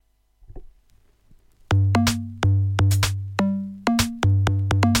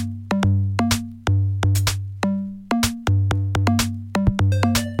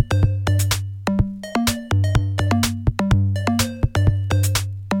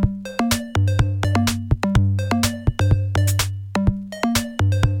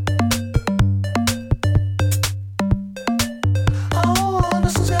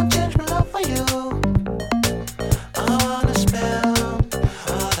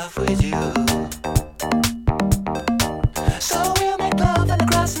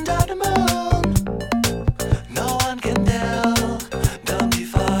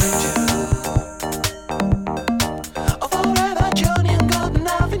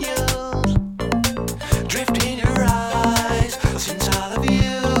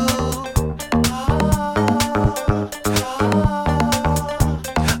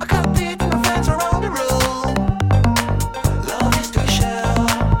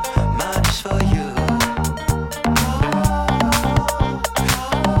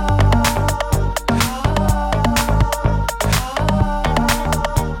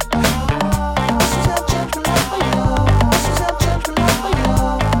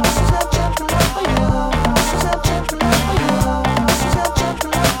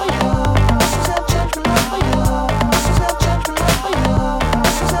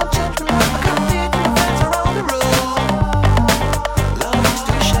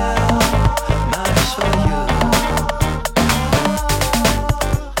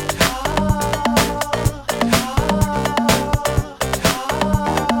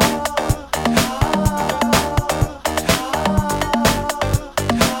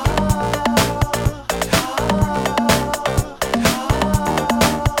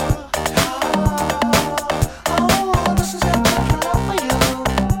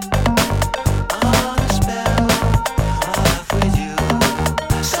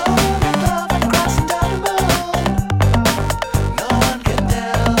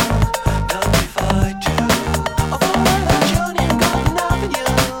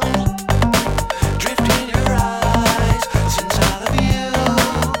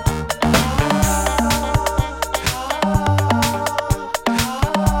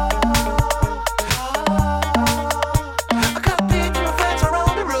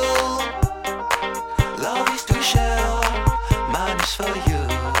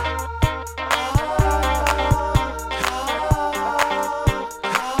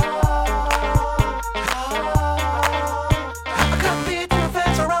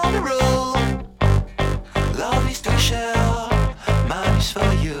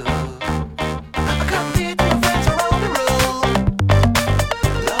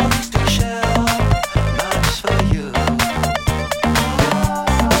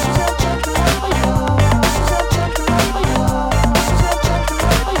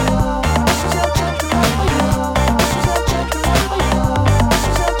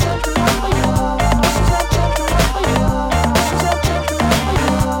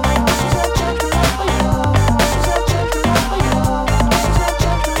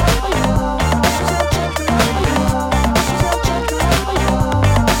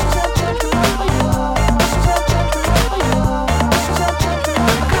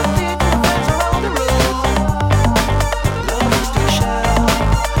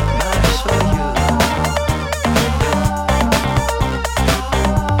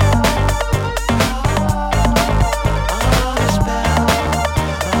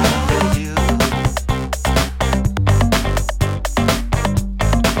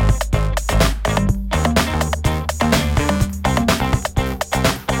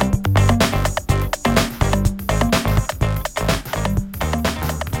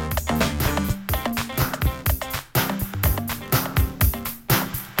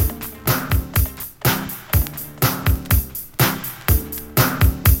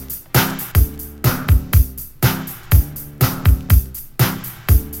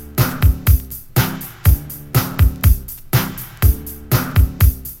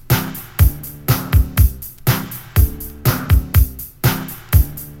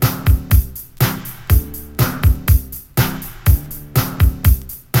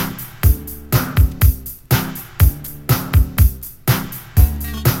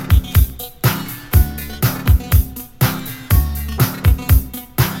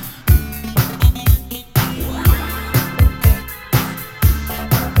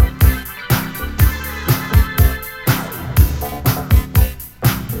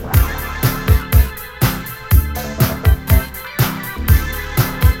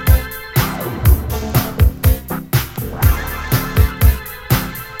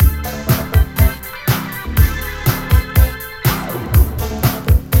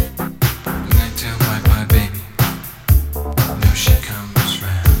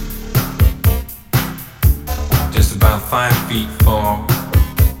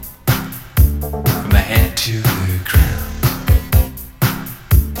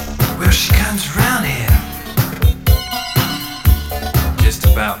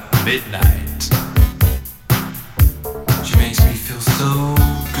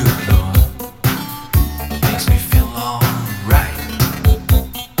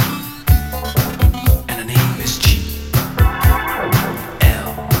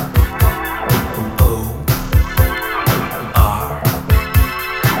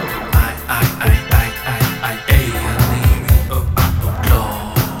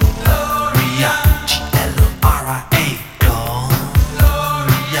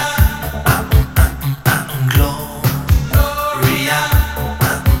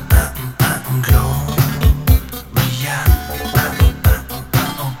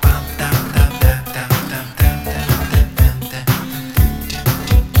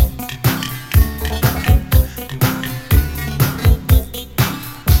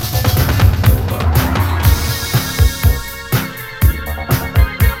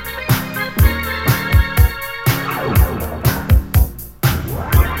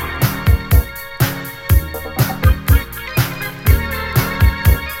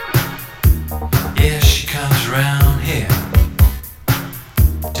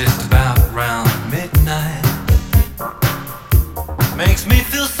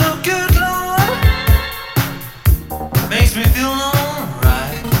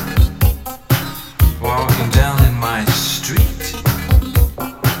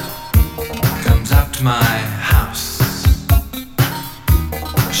to my house.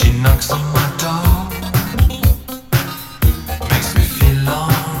 She knocks on my door, makes me feel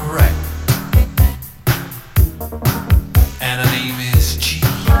alright. And her name is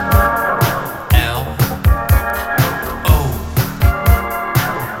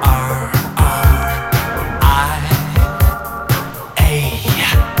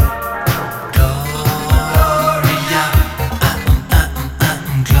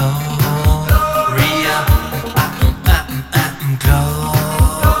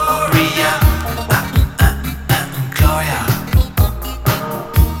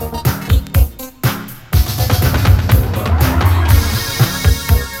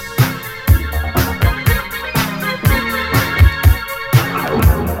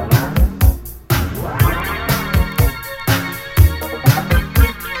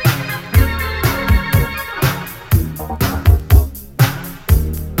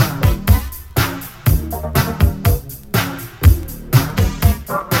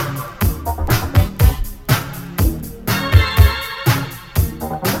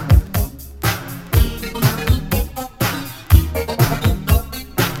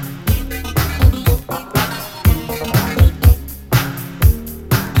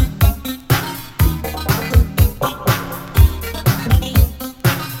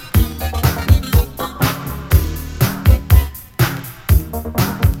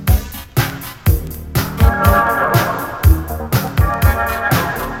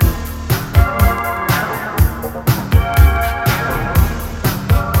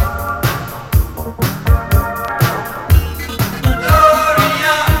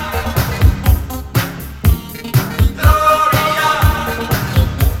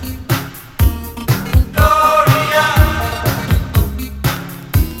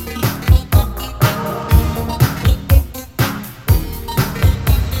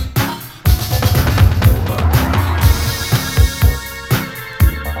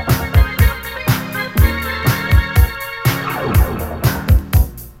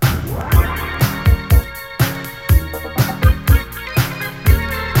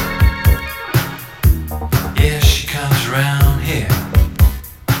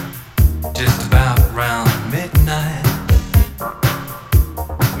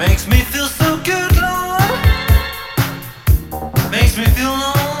makes me feel so good, Lord. Makes me feel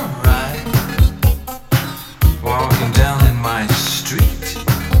alright. Walking down in my street,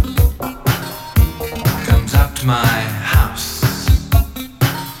 comes up to my house.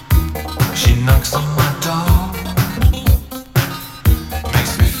 She knocks on my door,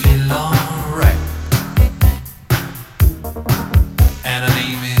 makes me feel alright. And her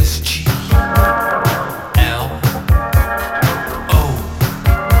name is G.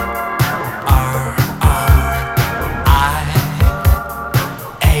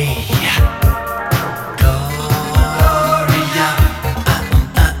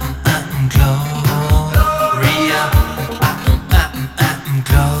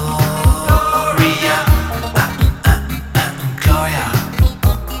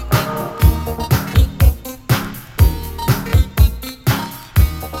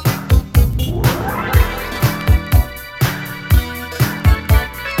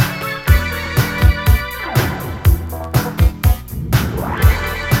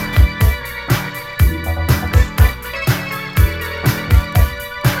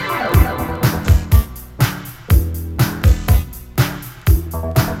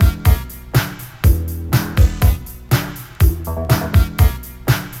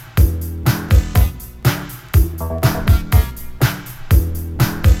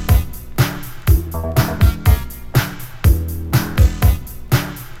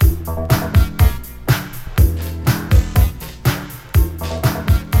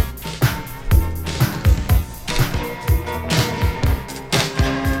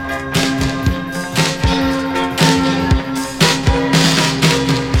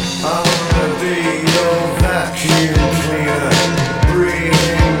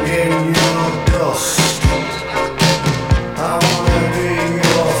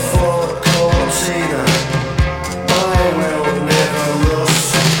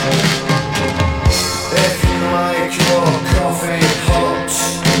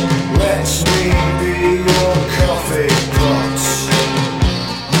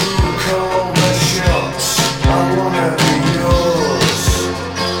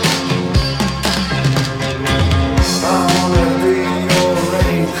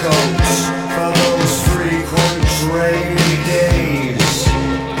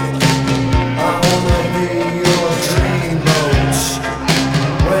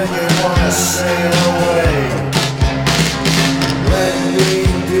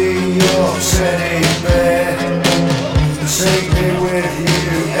 teddy bear. Take me with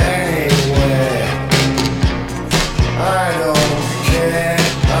you anywhere. I don't care,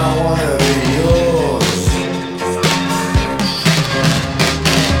 I wanna be yours.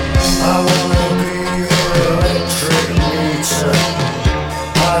 I wanna be your electric meter.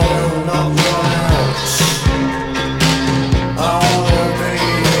 I will not run out. I wanna be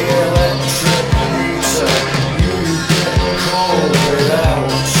the electric meter. You get cold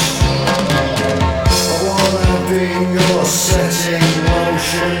without. I wanna be your setting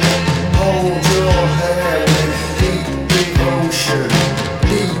motion. Hold your hair with deep devotion.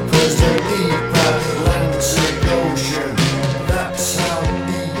 Deep as the deep Atlantic Ocean. That's how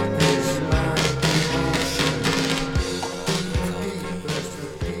deep is my emotion. Deep as the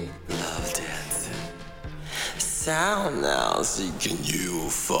deep. Love dancing. Sound now seeking you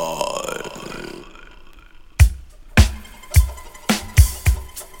fall.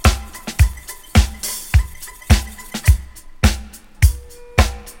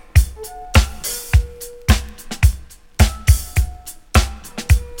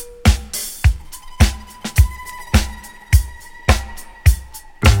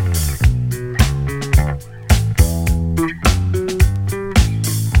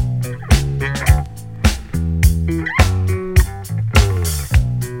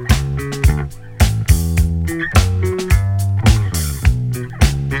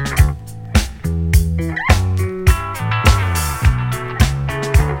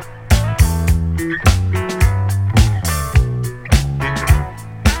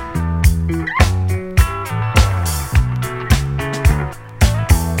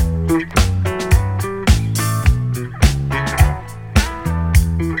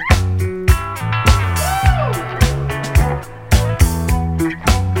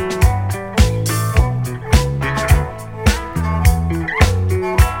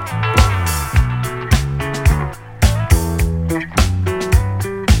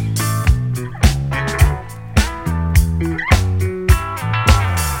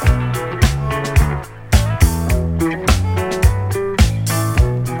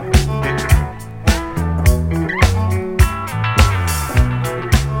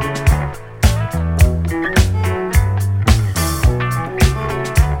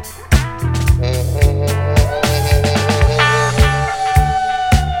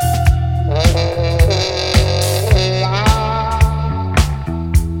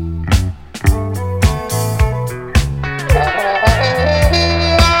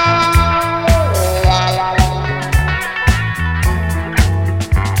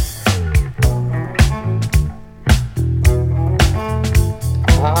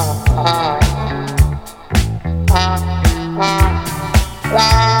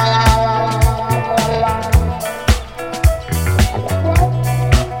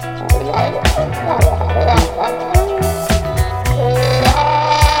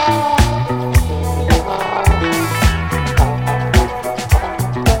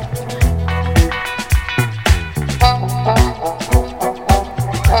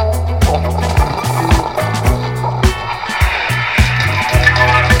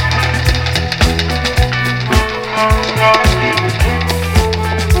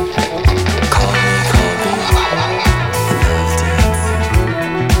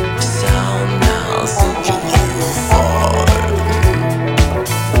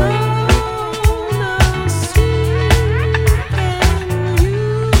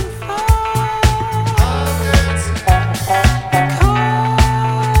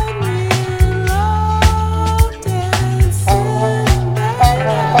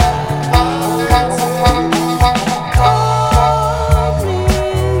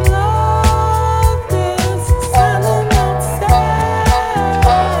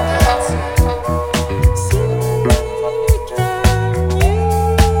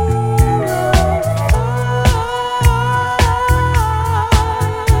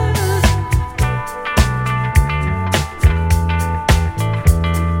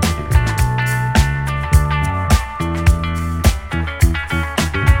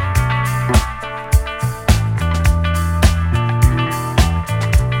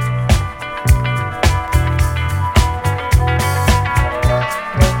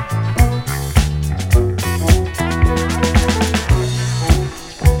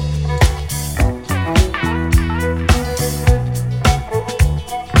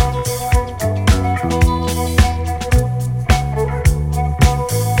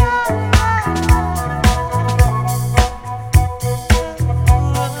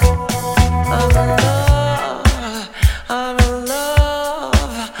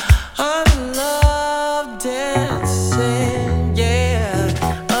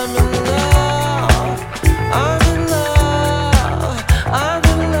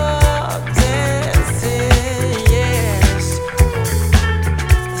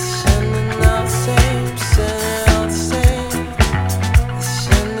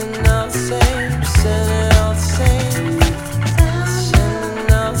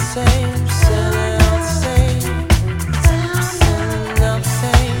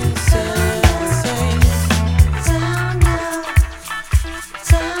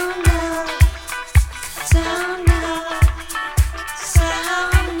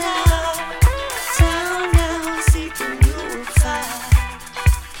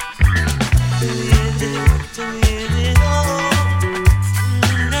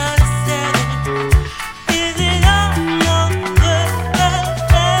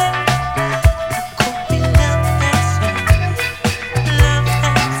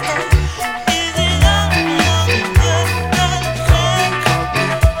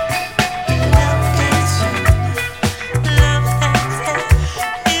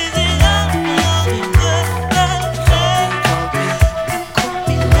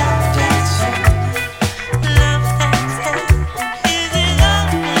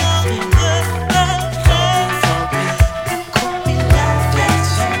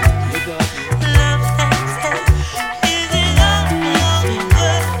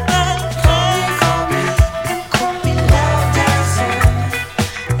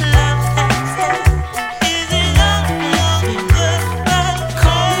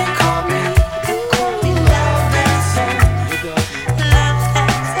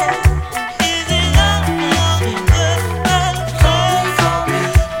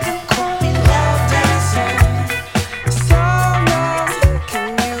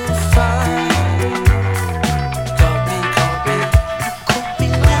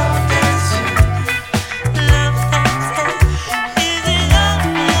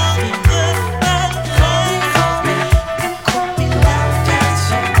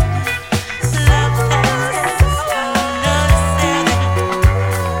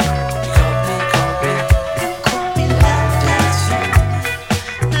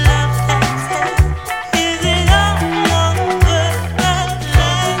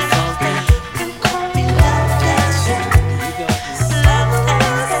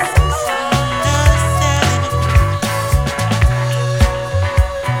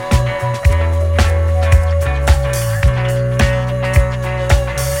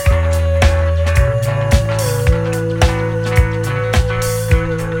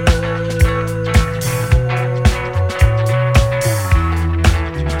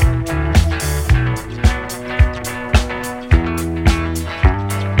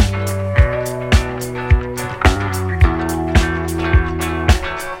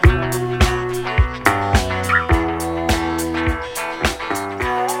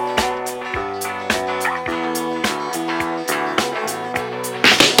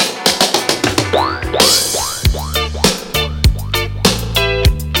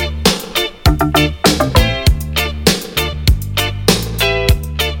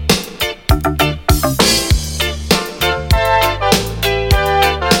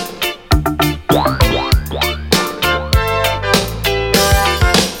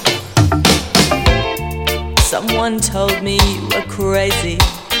 crazy.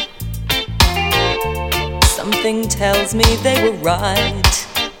 Something tells me they were right.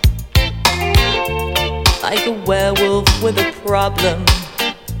 Like a werewolf with a problem.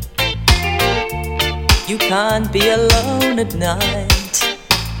 You can't be alone at night.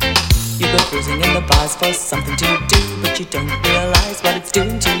 You go cruising in the bars for something to do, but you don't realize what it's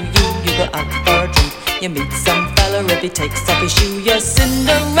doing to you. You go out for a drink, you meet some fella. If he takes off his shoe, you're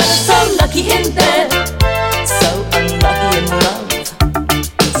Cinderella. So lucky in bed, so unlucky in love.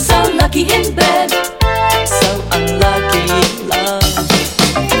 So lucky in bed, so unlucky in love.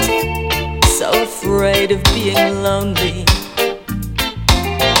 So afraid of being lonely,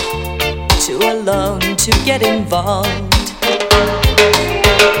 too alone to get involved.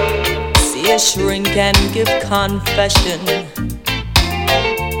 See a shrink and give confession.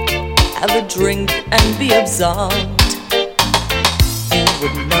 Have a drink and be absolved. You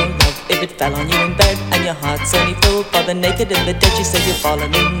wouldn't know love if it fell on you in bed, and your heart's only filled for the naked and the dead. You say you've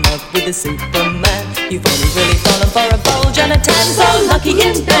fallen in love with a Superman. You've only really fallen for a bulge and a tan. So lucky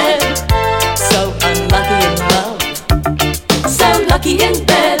in bed, so unlucky in love. So lucky in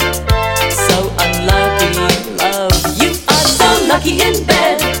bed, so unlucky in love. You are so lucky in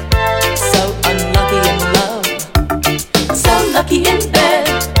bed, so unlucky in love. So lucky in bed,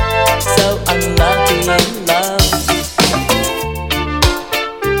 so unlucky in love.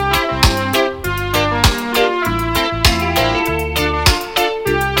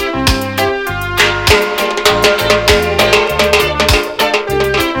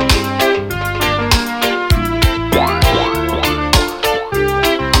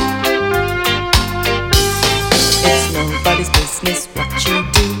 It's nobody's business what you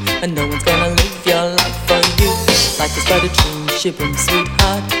do, and no one's gonna live your life for you. Life is but a dream, shivering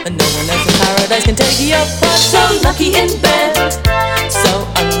sweetheart, and no one else in paradise can take your part. So lucky in bed, so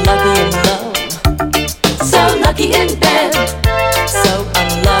unlucky in love. So lucky in bed, so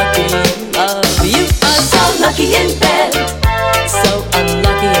unlucky in love. You are so lucky in bed, so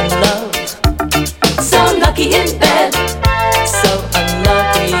unlucky in love. So lucky in bed, so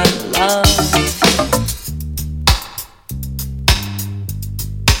unlucky in love.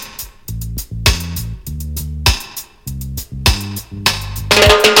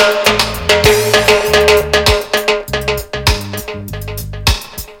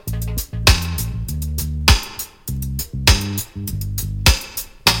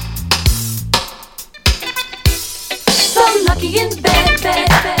 So lucky in bed, bed,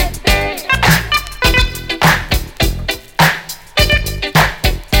 bed, bed.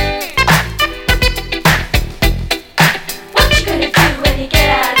 What you gonna do when you get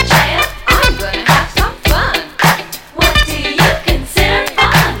out of jail? I'm gonna have some fun. What do you consider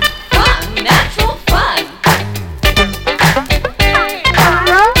fun? Fun, natural fun.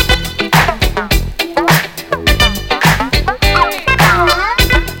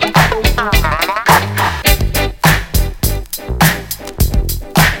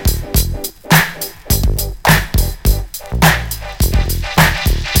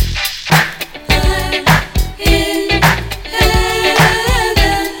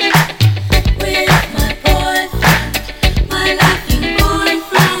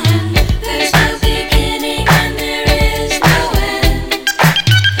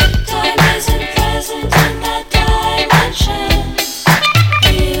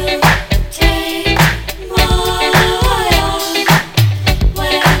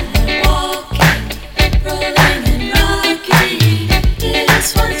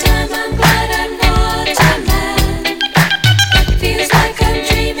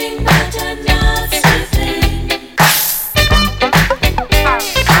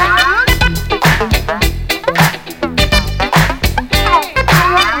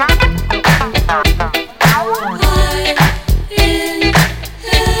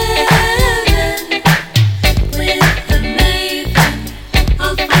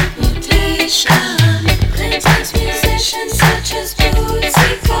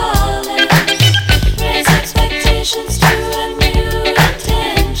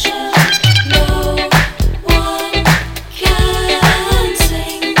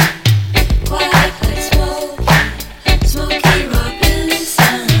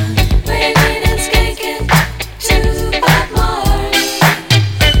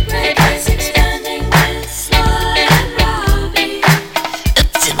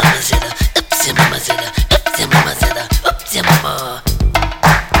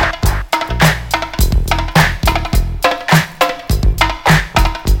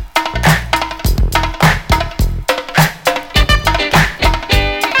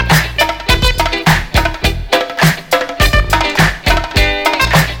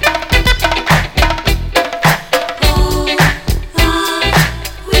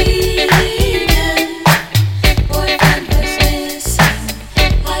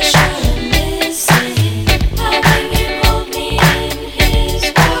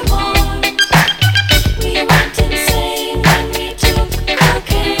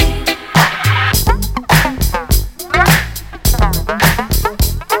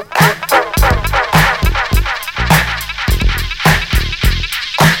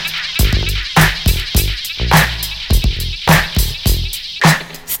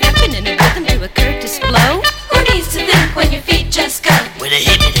 just go? With a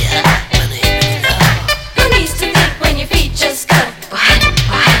hippity hop and a hippity hop. Who needs to think when your feet just go? Behind it,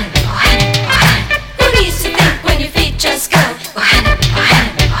 behind it, behind it, behind it. Who needs to think when your feet just go? Behind it,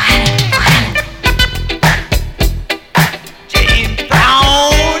 behind it, behind it, behind it. James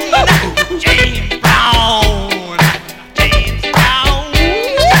Brown, James Brown, James Brown,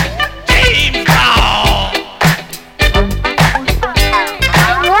 James Brown.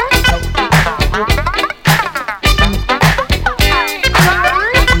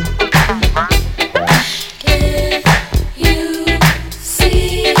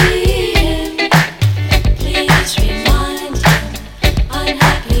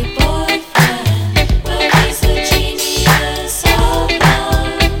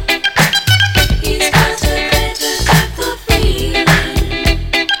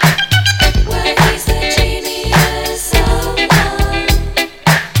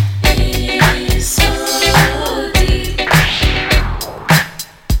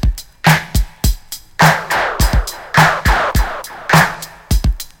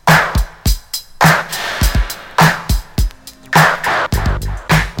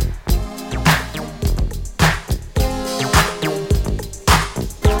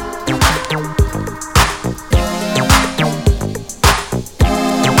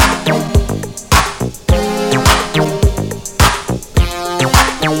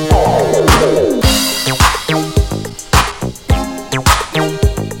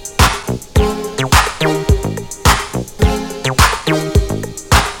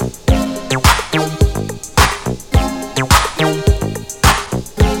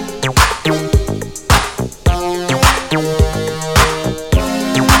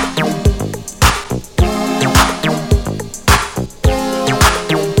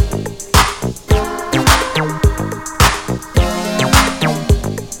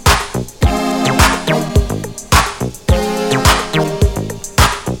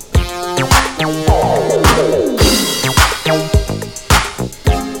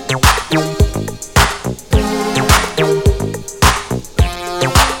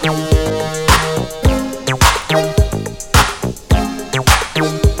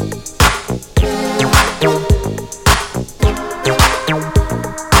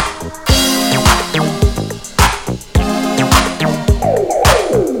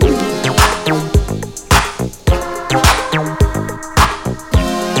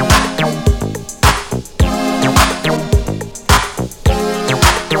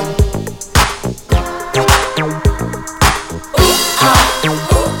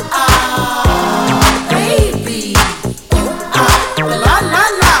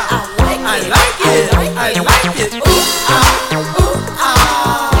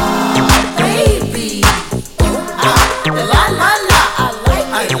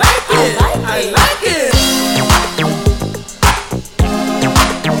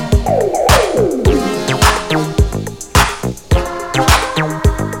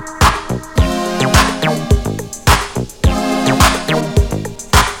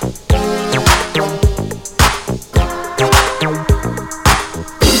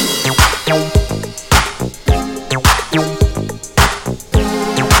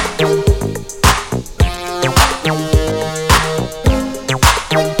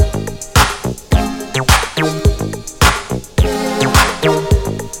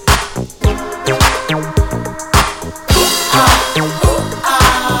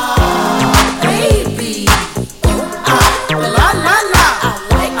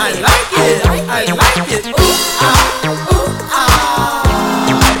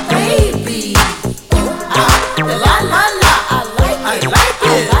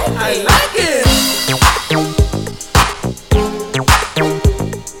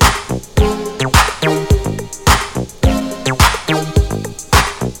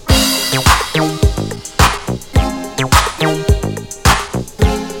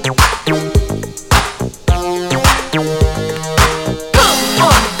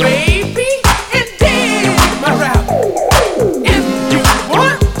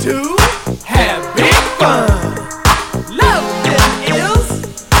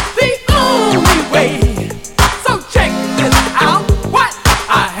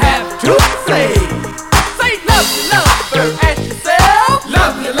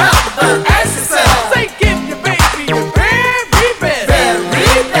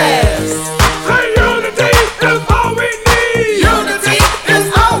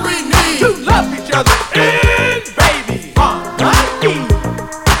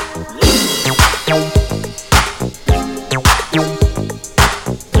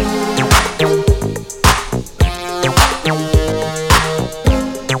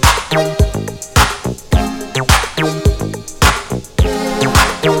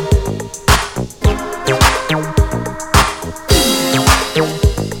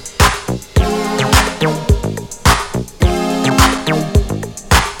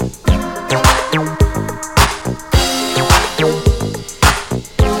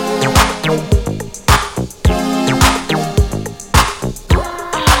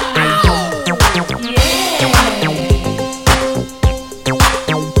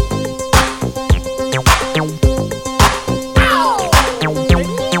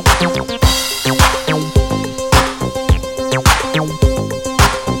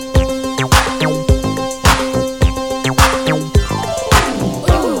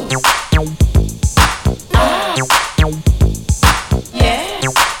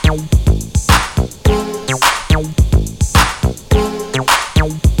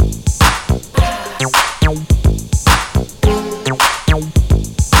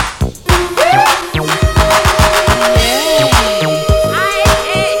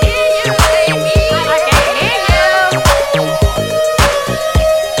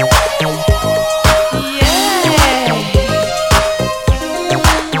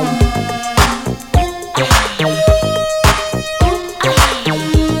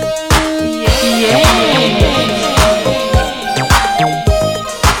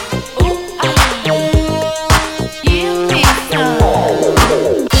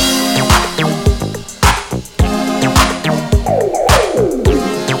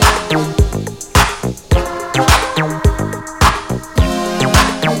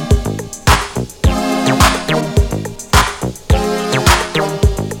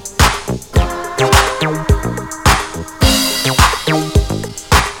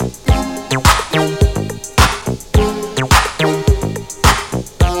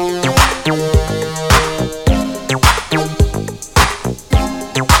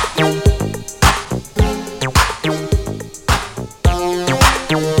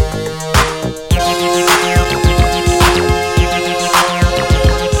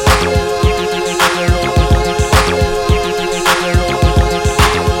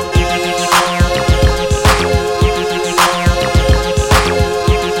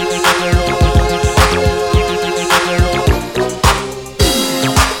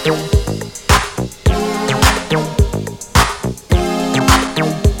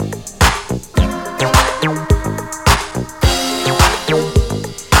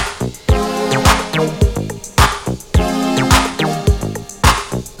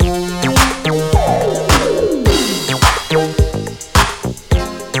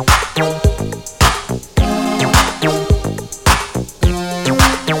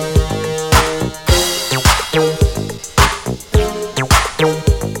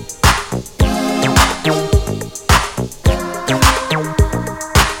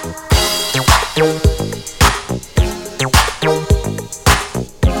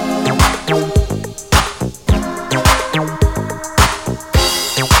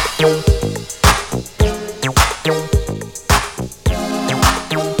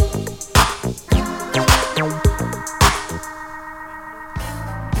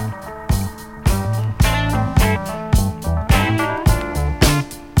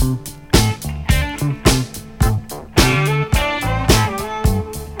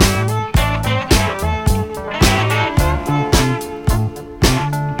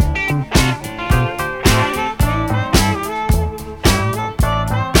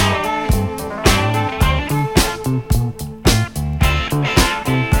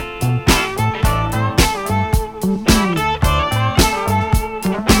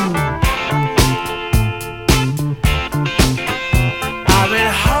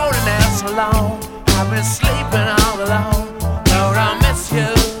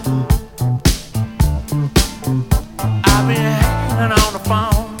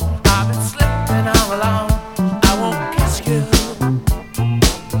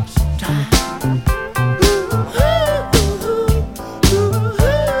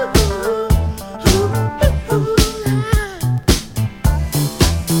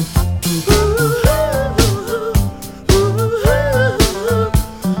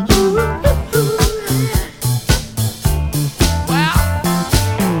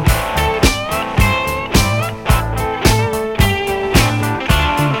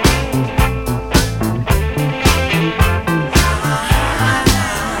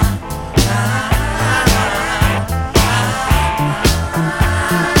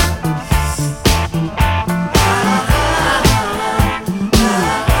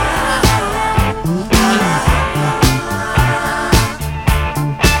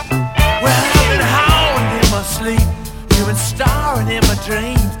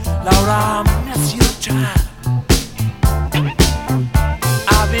 Lord, I miss you, child.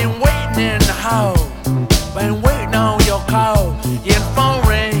 I've been waiting in the hall, been waiting on your call. Your phone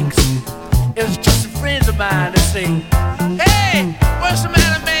rings, it's just a friend of mine to say, hey, what's the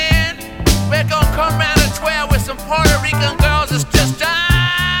matter, man? We're gonna come round at 12 with some Puerto Rican girls. It's just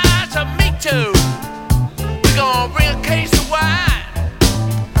time to meet you. We're gonna bring a case of wine.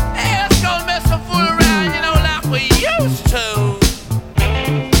 Hey, let's go mess some fool around, you know, like we used to.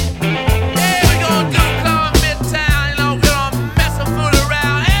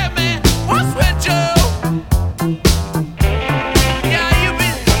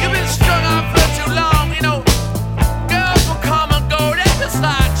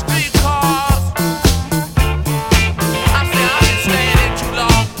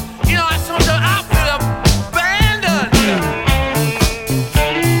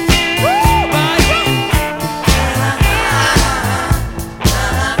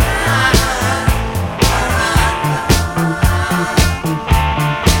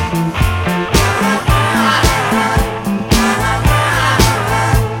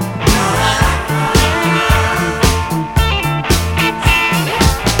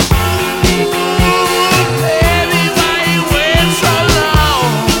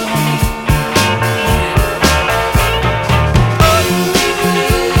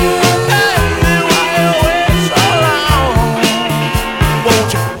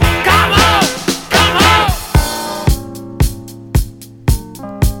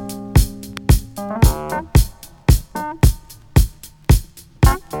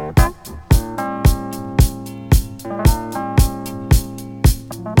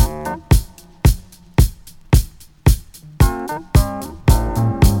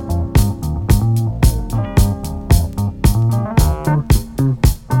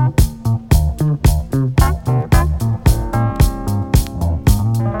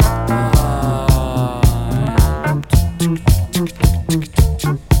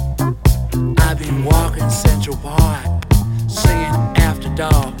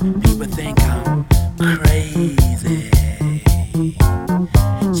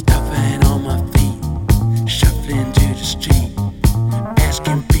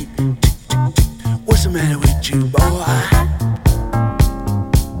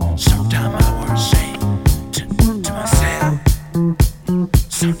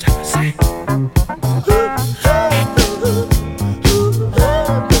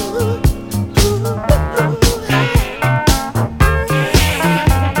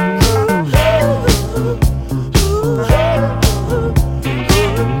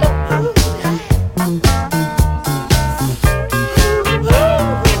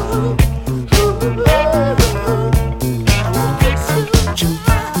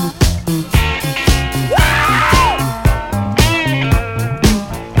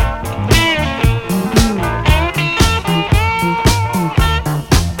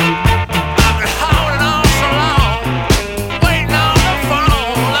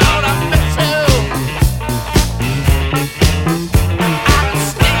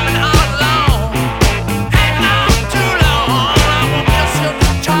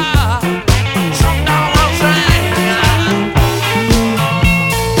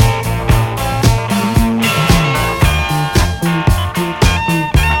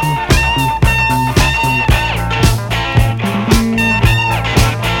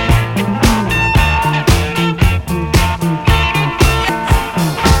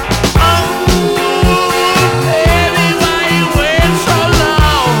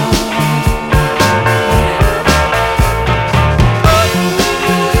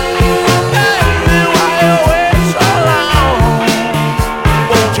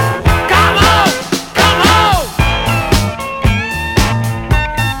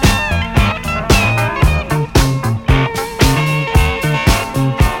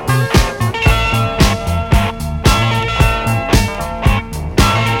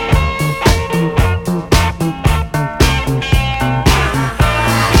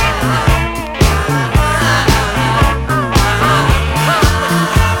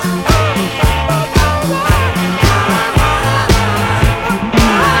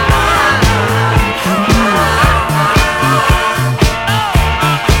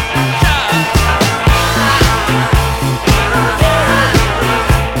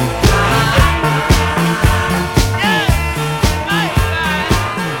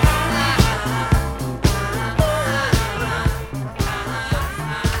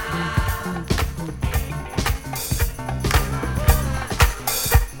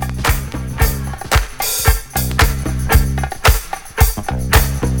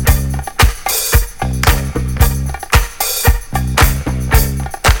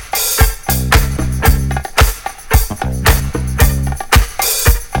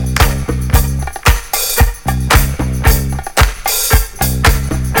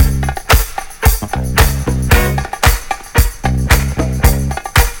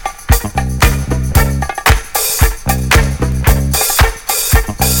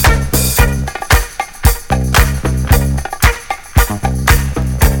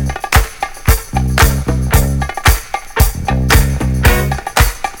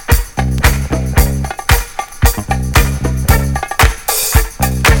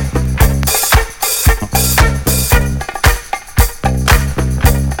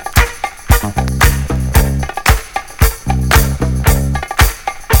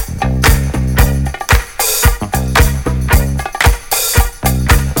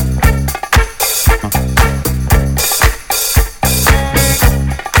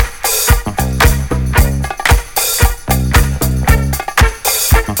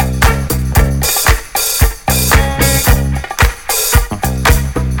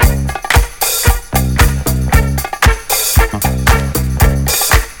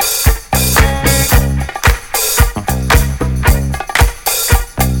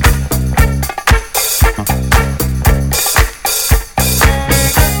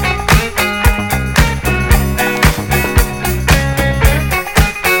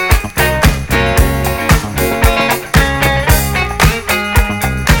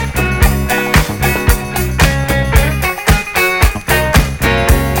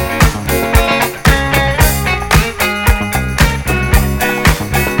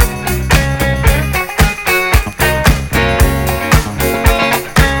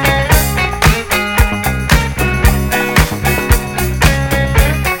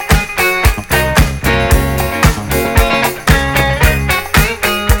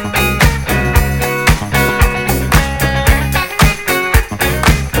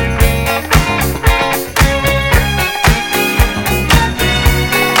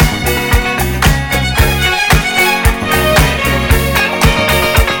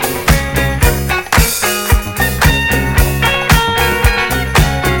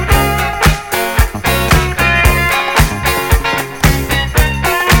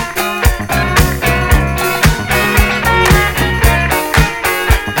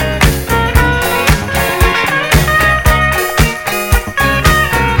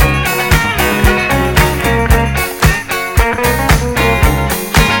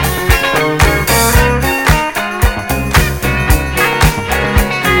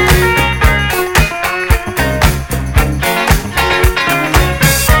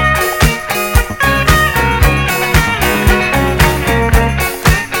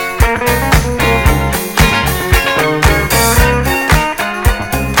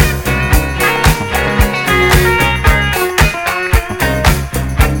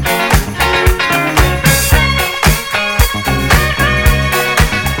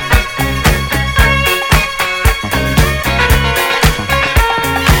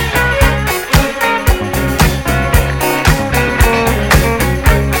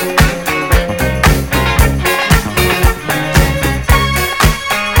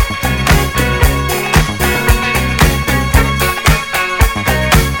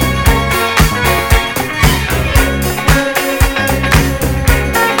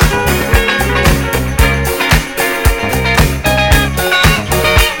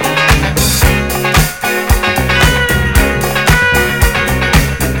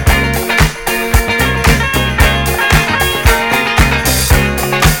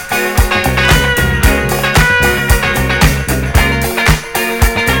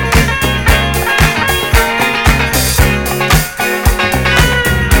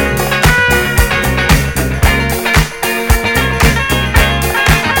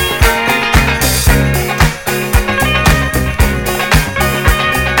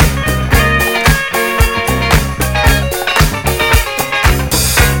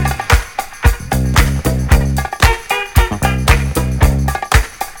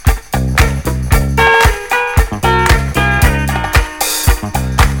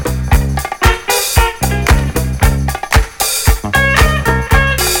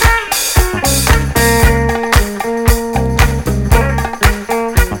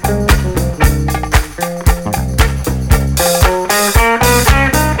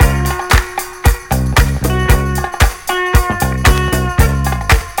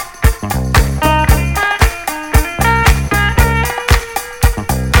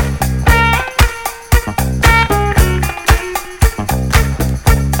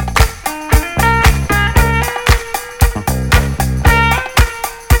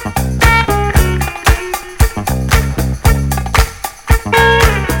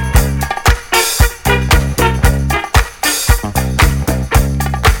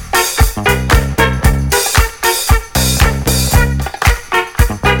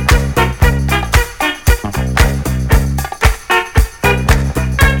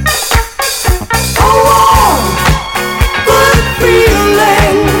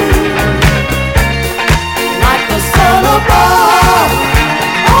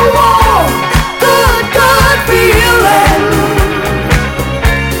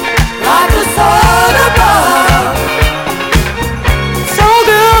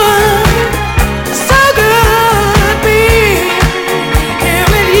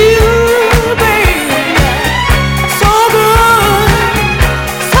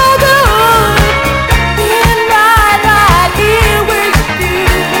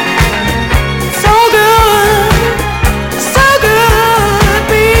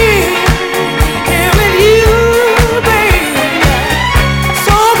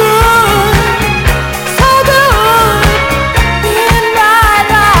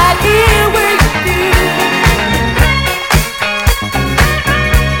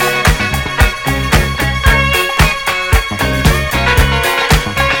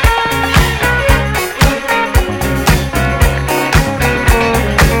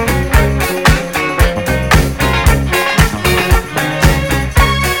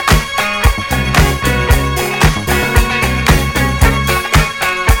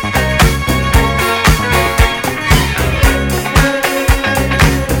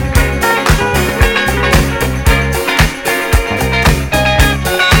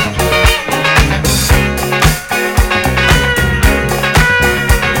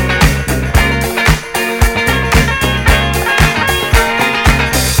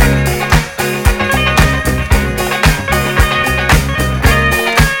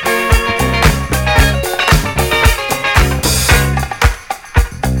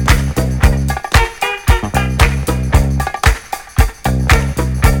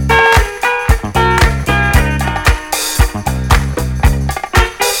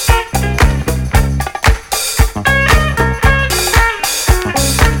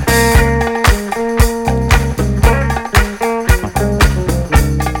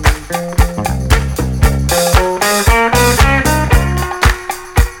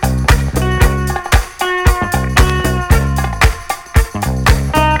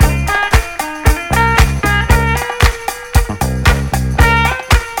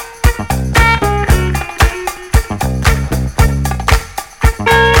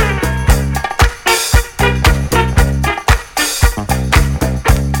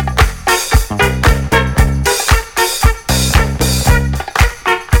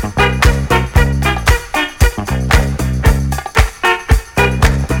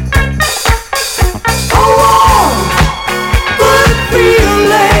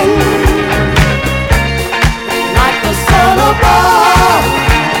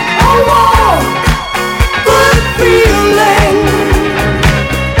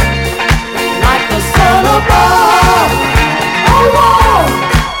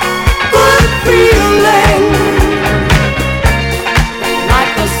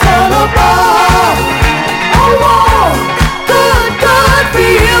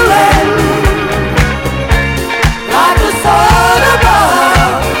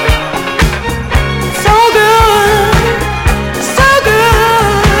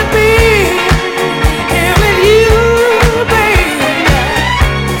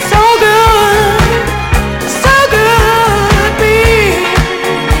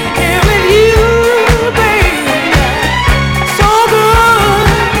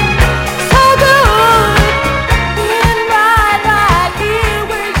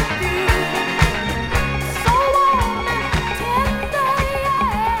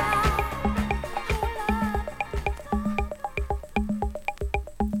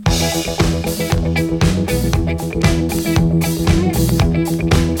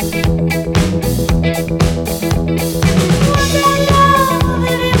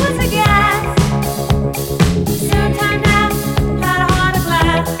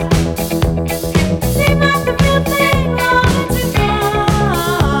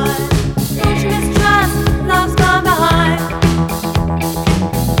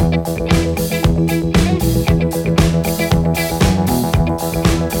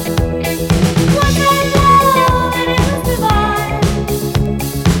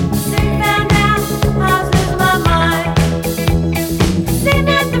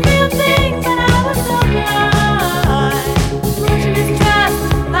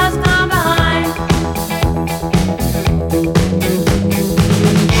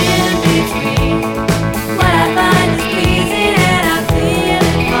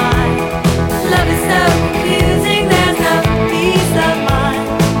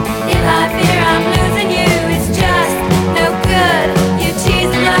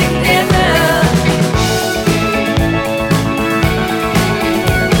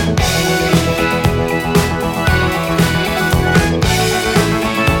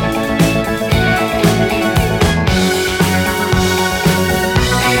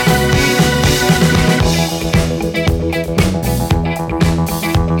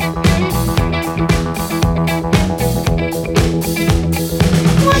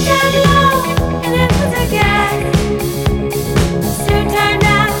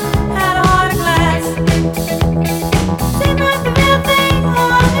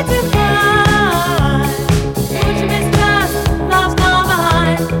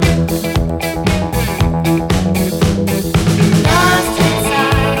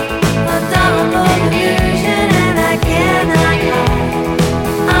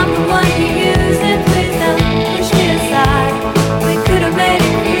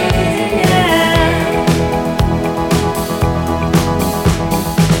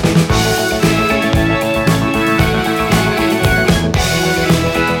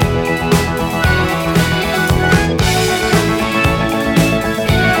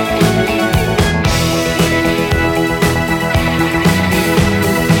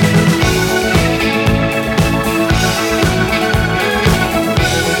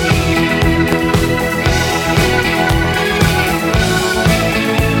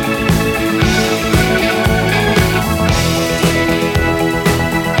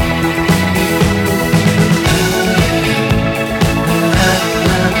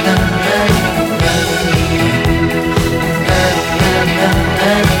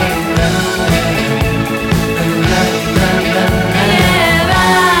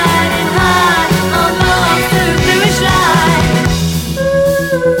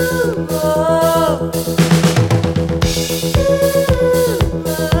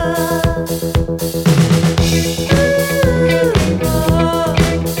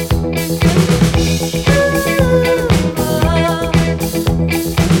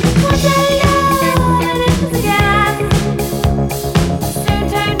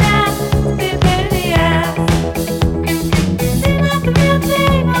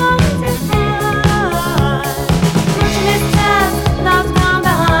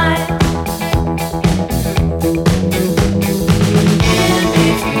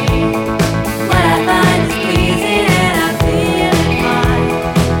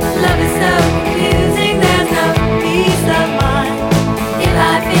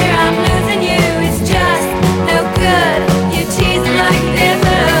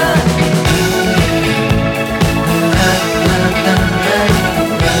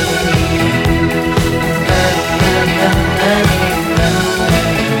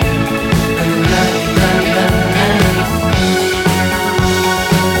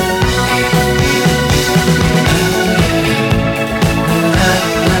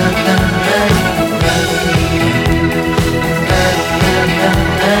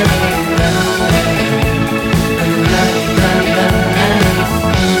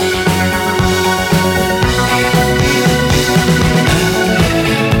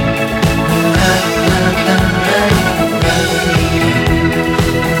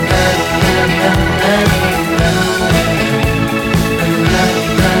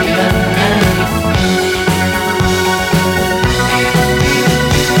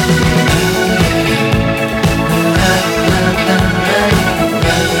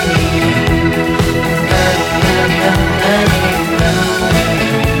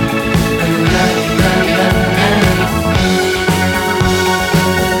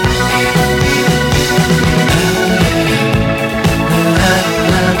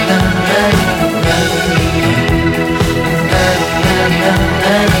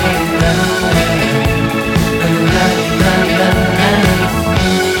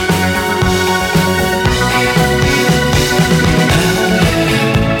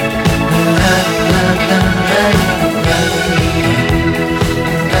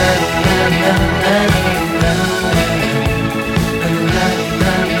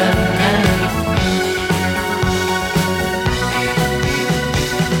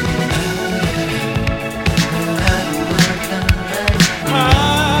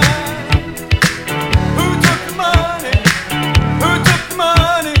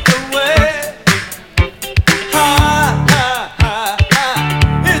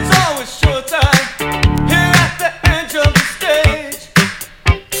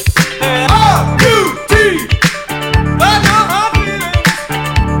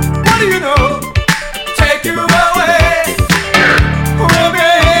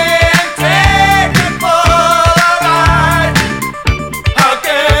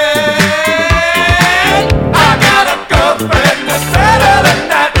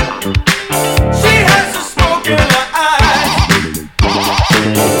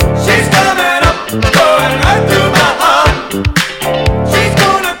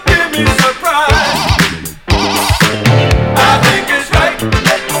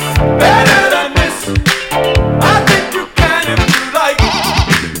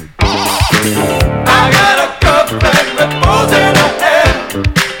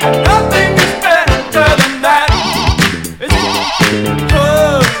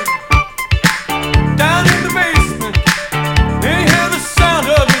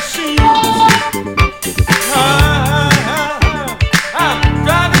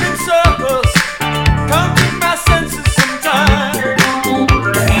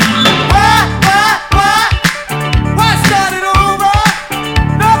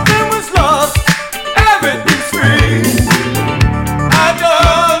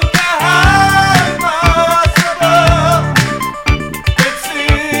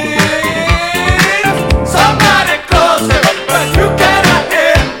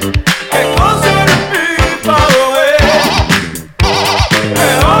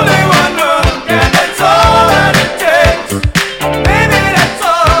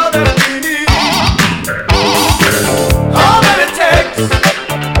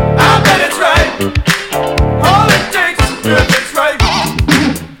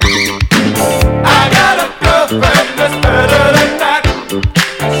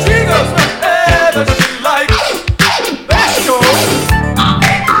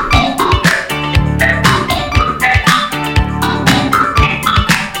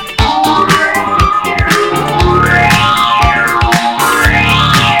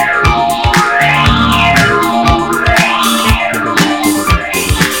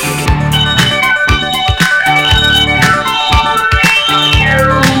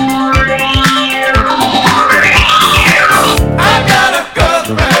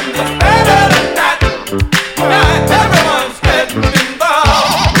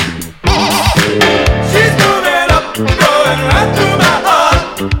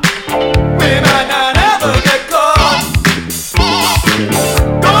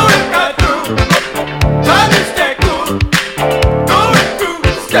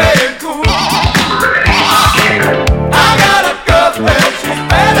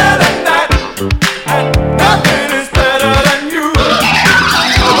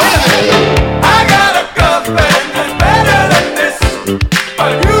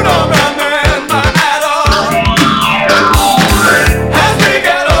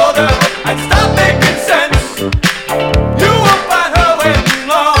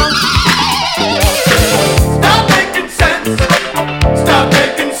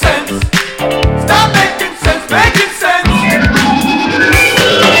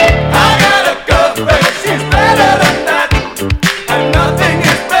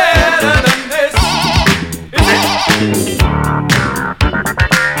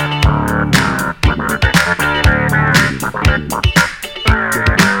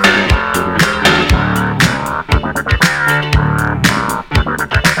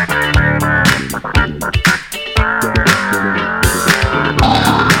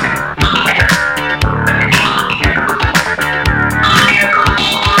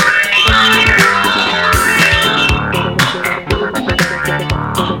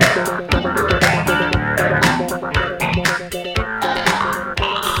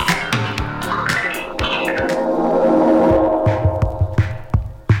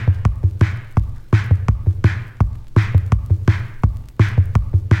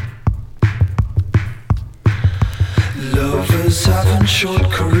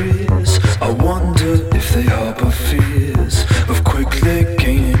 careers. I wonder if they harbor fears of quickly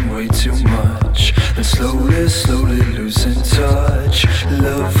gaining way too much and slowly losing touch.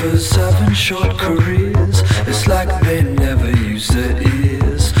 Lovers having short careers, it's like they never use their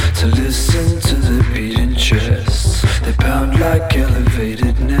ears to listen to the beating chests. They pound like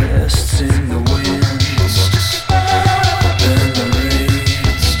elevated nests in the wind and the rain.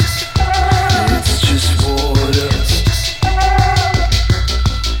 It's just water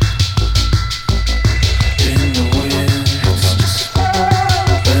in the wind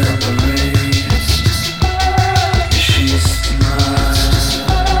and the rain. She's mine.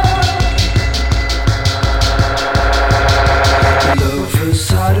 Lovers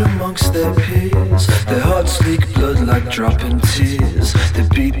hide amongst their peers. Their hearts leak blood like dropping tears. They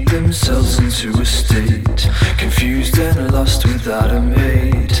beat themselves into a state, confused and lost without a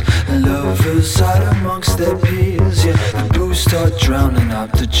mate. Lovers hide amongst their peers. Yeah, the booze start drowning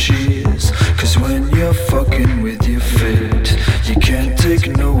out the cheers. Cause when you're fucking with your fate, you can't take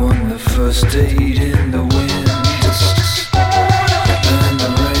no on the first date. In the wind and the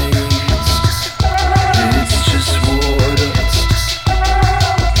rain, it's just water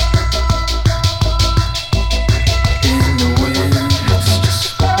in the wind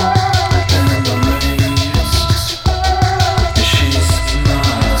and the rain. She's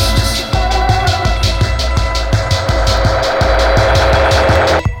mine.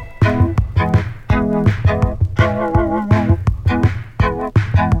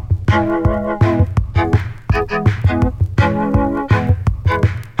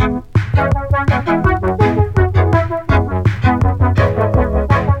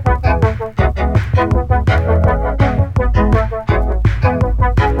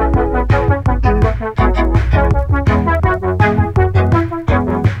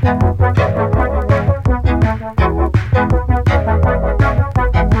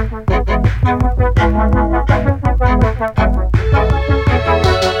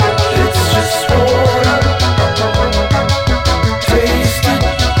 It's just water, taste it,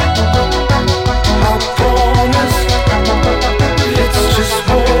 I promise. It's just water, it's just water, taste it, I promise. It's just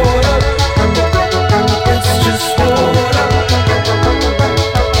water, it's just water,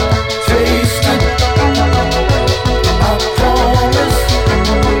 taste it. I promise.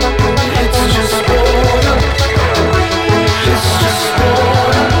 It's just water. It's just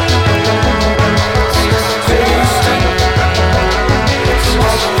water. Taste it. I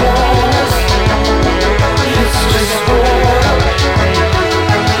promise. It's just water.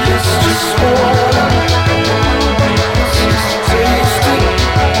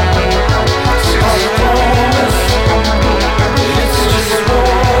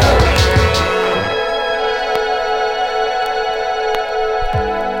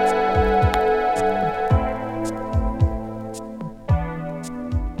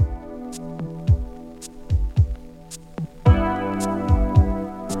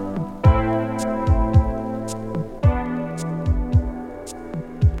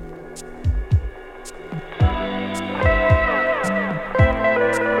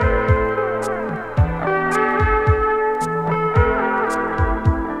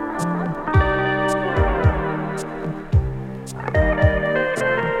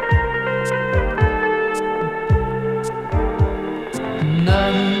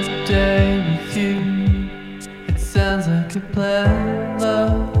 Another day with you, it sounds like a plan,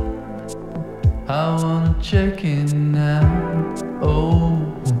 love. I wanna check in now. Oh,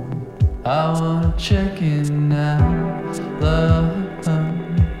 I wanna check in now, love.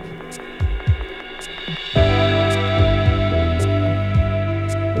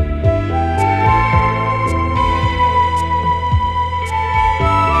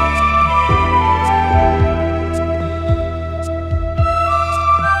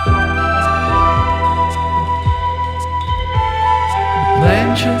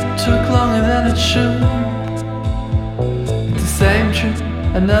 Plane trip took longer than it should. It's the same trip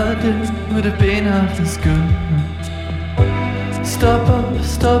another day would have been half as good. Stop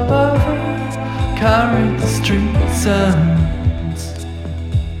over, can't read the street signs.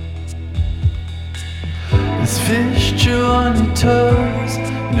 There's fish chew on your toes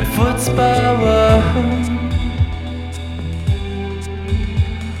in a foot spiral,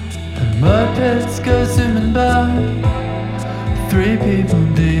 and mopeds go zooming by, 3 people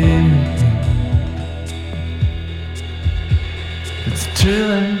deep. It's too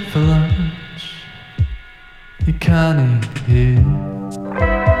late for lunch, you can't eat here.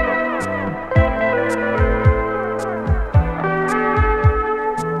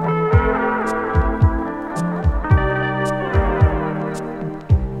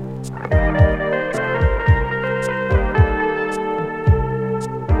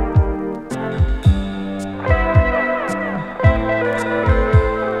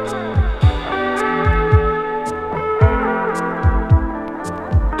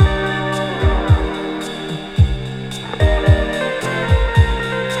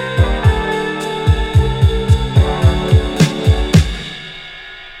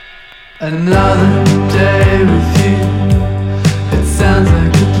 Another day with you. It sounds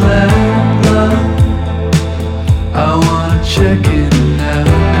like a plan, love. I wanna check in now.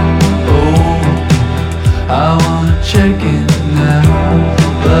 Oh, I wanna check in now,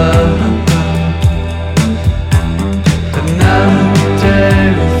 love. Another day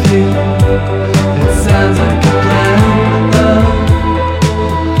with you. It sounds like a plan, love.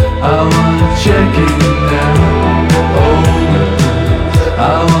 I wanna check in now. Oh, I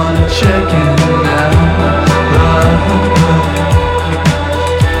wanna check in now, love.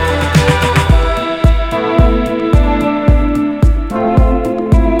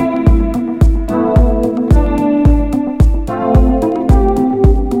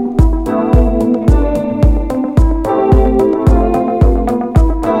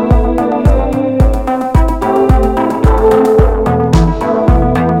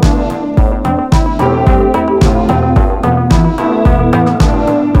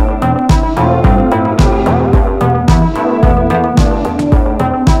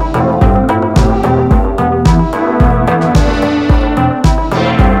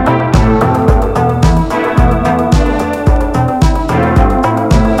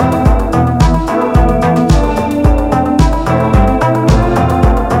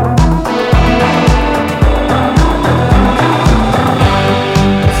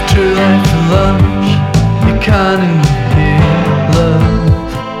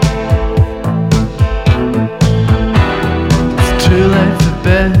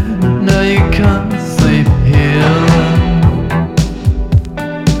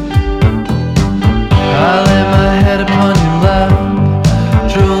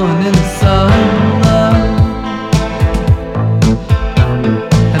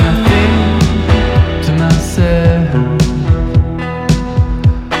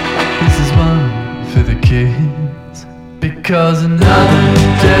 Because another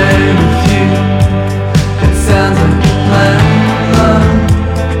day with you, it sounds like a plan, love.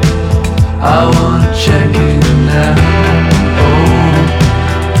 I wanna check in now. Oh,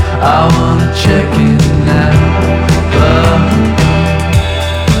 I wanna check in now, love.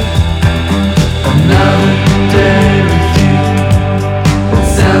 Another day with you, it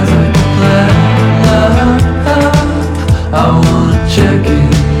sounds like a plan, love. I wanna check in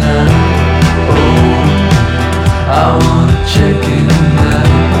now. Oh, I wanna check in now,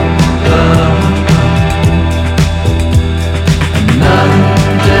 love. Another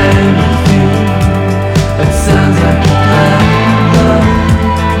day with you. It sounds like a plan, love.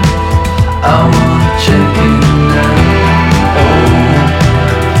 I wanna check in now. Oh,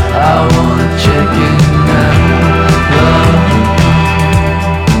 I wanna check in now, love.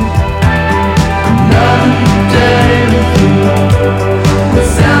 Another day with you. It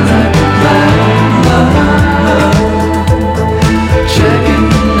sounds like a plan, love. Check in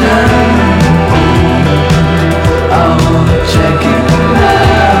now. Oh, I wanna check in now.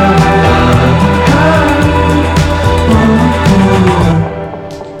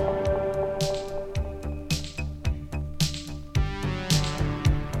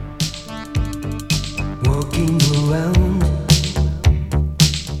 Walking around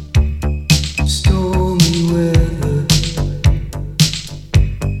stormy weather,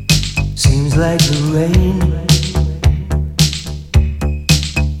 seems like the rain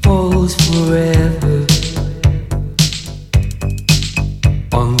falls forever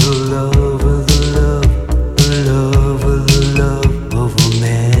on the love of the love, the love of the love of a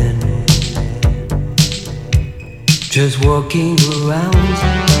man. Just walking around,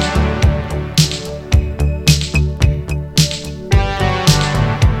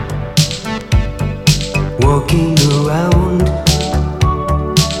 walking around,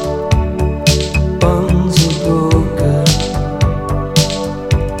 bones are broken,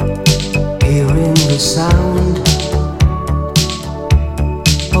 hearing the sound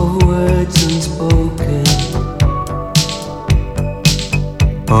of words unspoken,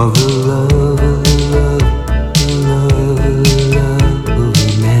 of the love, of the love, the love, the love of a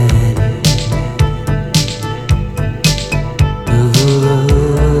man, of the love,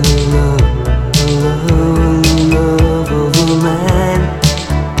 the love, the love of a man.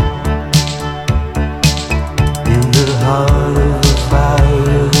 In the heart of the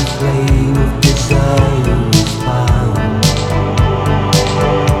fire, the flame of desire is found.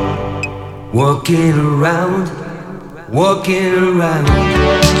 Walking around, walking around.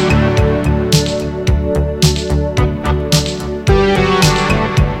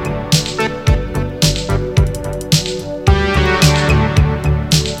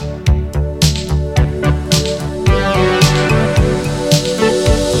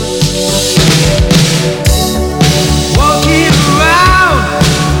 Walking around,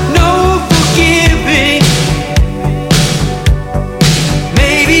 no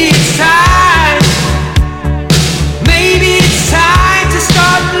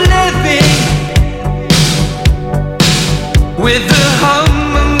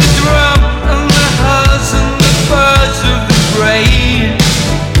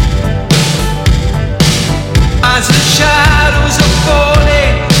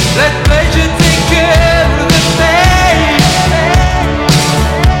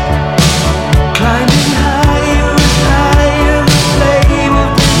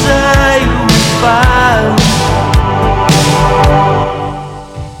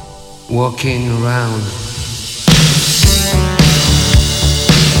walking around.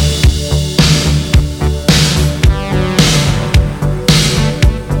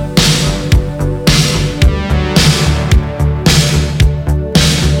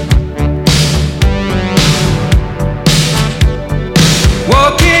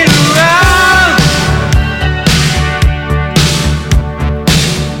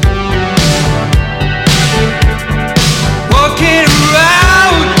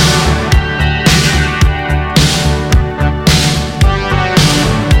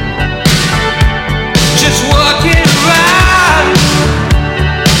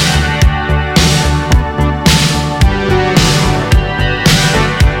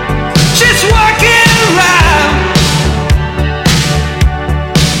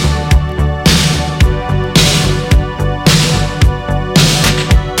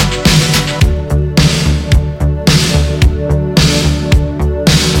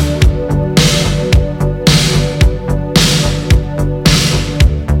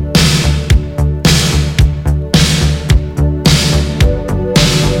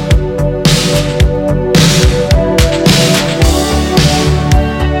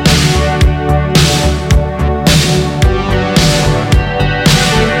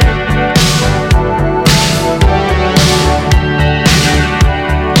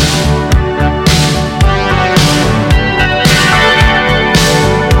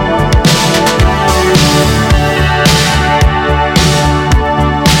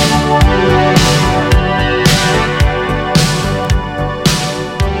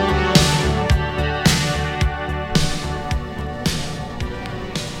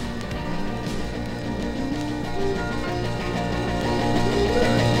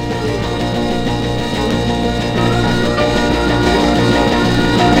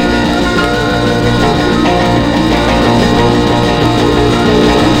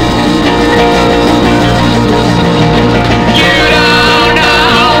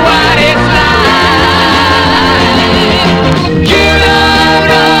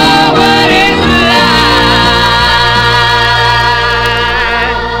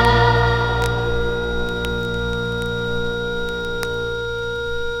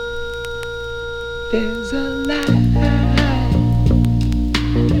 There's a light,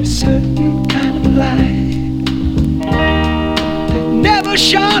 a certain kind of light that never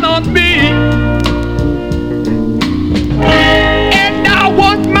shone on me. And I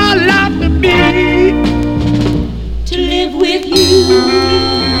want my life to be to live with you,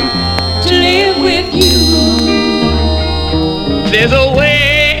 to live with you. There's a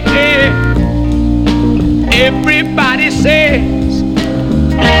way, everybody says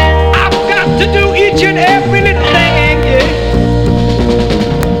to do each and every little thing, yeah.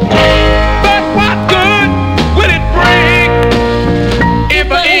 But what good will it bring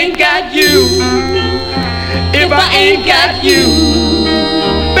if I ain't got you? If I ain't got you,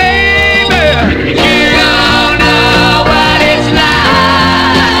 baby, you don't know what it's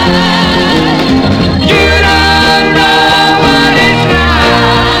like. You don't know what it's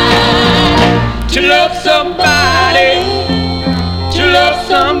like to love somebody, to love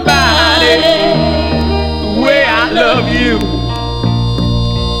somebody the way I love you.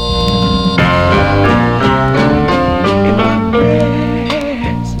 In my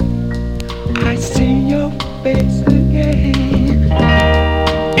prayers, I see your face again.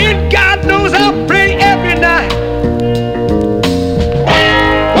 And God knows I pray every night.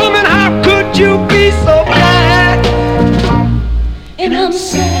 Woman, how could you be so blind? And I'm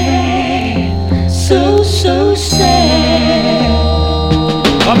sad, so sad.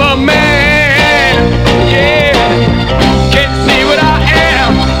 I'm a man, yeah, can't see what I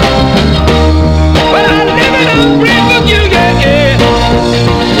am, but I live and I breathe with you, yeah, yeah.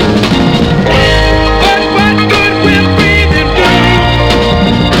 But what good will breathing do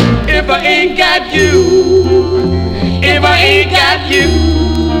if I ain't got you, if I ain't got you,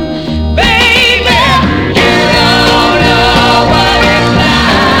 baby, you don't know what it's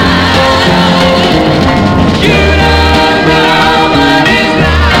like.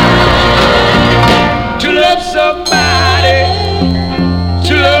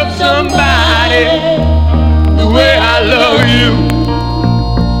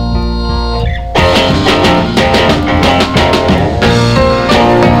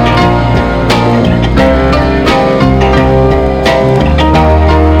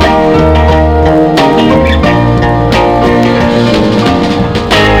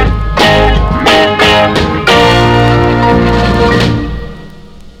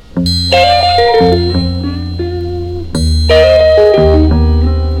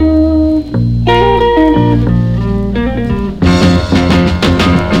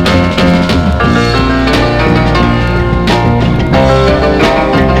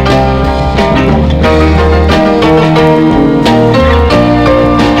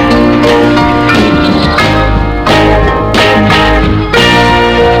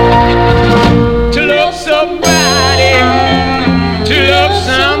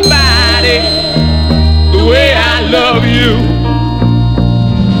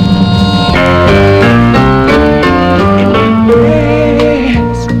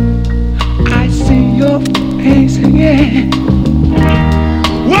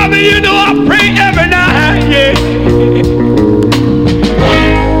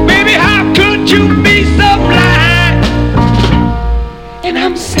 and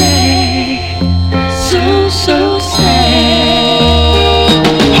I'm sad, so sad.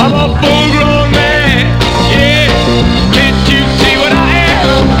 I'm a full-grown man, yeah. Can't you see what I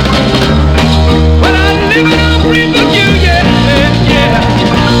am? Well, I'm living on breathe with you, yeah, yeah.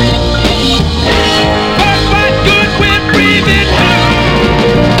 But good with breathing too.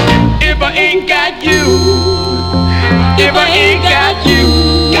 If I ain't got you, if I ain't got you,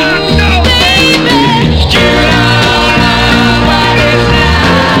 God knows, baby, you don't know what it's like.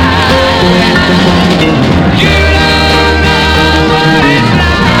 You don't know what it's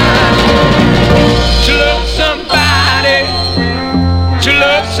like to love somebody, to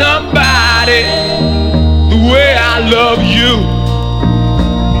love somebody the way I love you.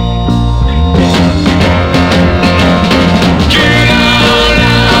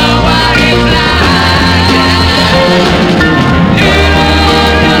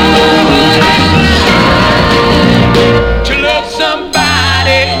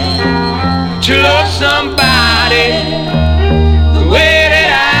 To love somebody the way that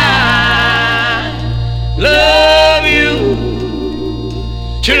I love you.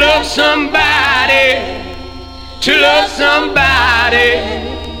 To love somebody, to love somebody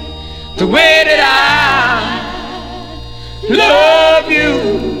the way that I love you.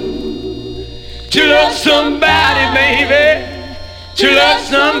 To love somebody, baby, to love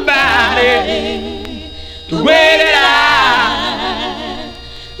somebody the way that I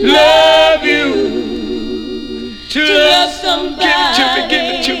love you. To love somebody, give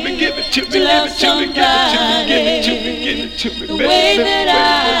it to me, give it to me, give it to me, give it to me, give it to me, give it to me, the way that I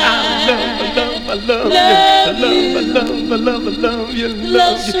love you,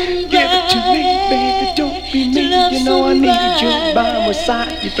 love you. Give it to me, baby, don't be mean. You know I need you by my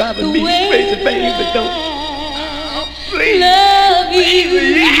side. You're driving me crazy, baby, don't. Please, love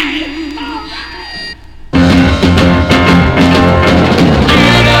you.